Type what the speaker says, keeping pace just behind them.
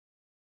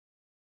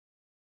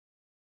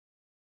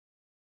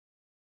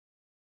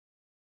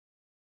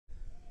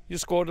You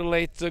scored a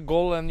late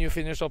goal and you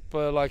finished up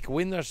like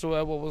winner.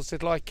 So what was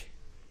it like?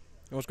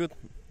 It was good.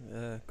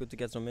 Good to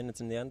get some minutes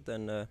in the end,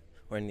 and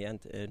or in the end,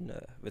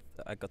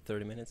 I got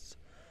 30 minutes,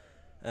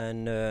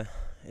 and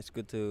it's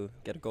good to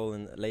get a goal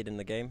late in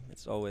the game.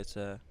 It's always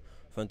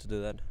fun to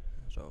do that,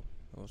 so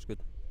it was good.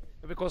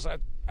 Because at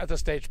the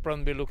stage,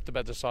 Brøndby looked the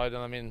better side,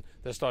 and I mean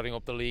they're starting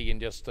up the league in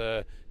just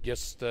 10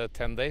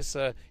 days.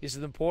 Is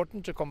it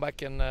important to come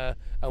back and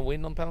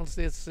win on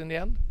penalties in the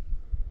end?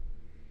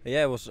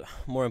 Yeah, it was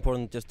more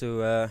important just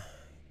to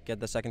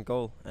get the second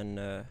goal and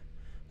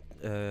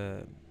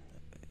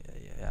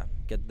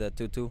get the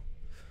 2-2,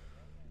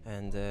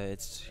 and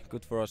it's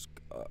good for us,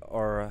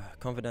 our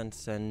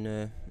confidence,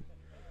 and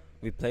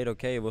we played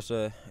okay. It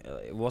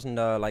wasn't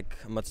like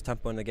much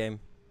tempo in the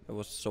game. It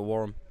was so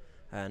warm,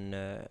 and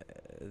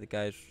the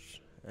guys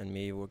and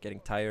me were getting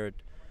tired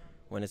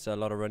when it's a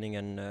lot of running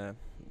and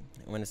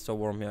when it's so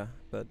warm. Yeah,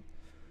 but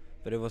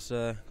it was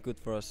good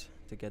for us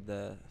to get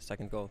the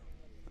second goal.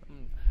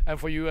 And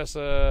for you as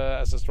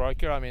a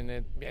striker, I mean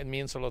it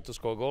means a lot to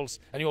score goals,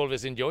 and you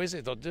always enjoys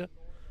it, don't you?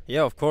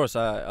 Yeah, of course.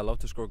 I love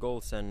to score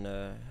goals and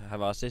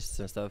have assists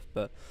and stuff.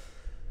 But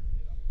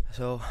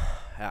so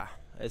yeah,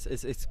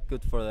 it's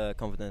good for the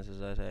confidence,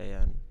 as I say,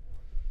 and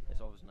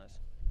it's always nice.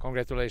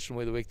 Congratulations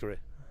with the victory.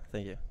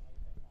 Thank you.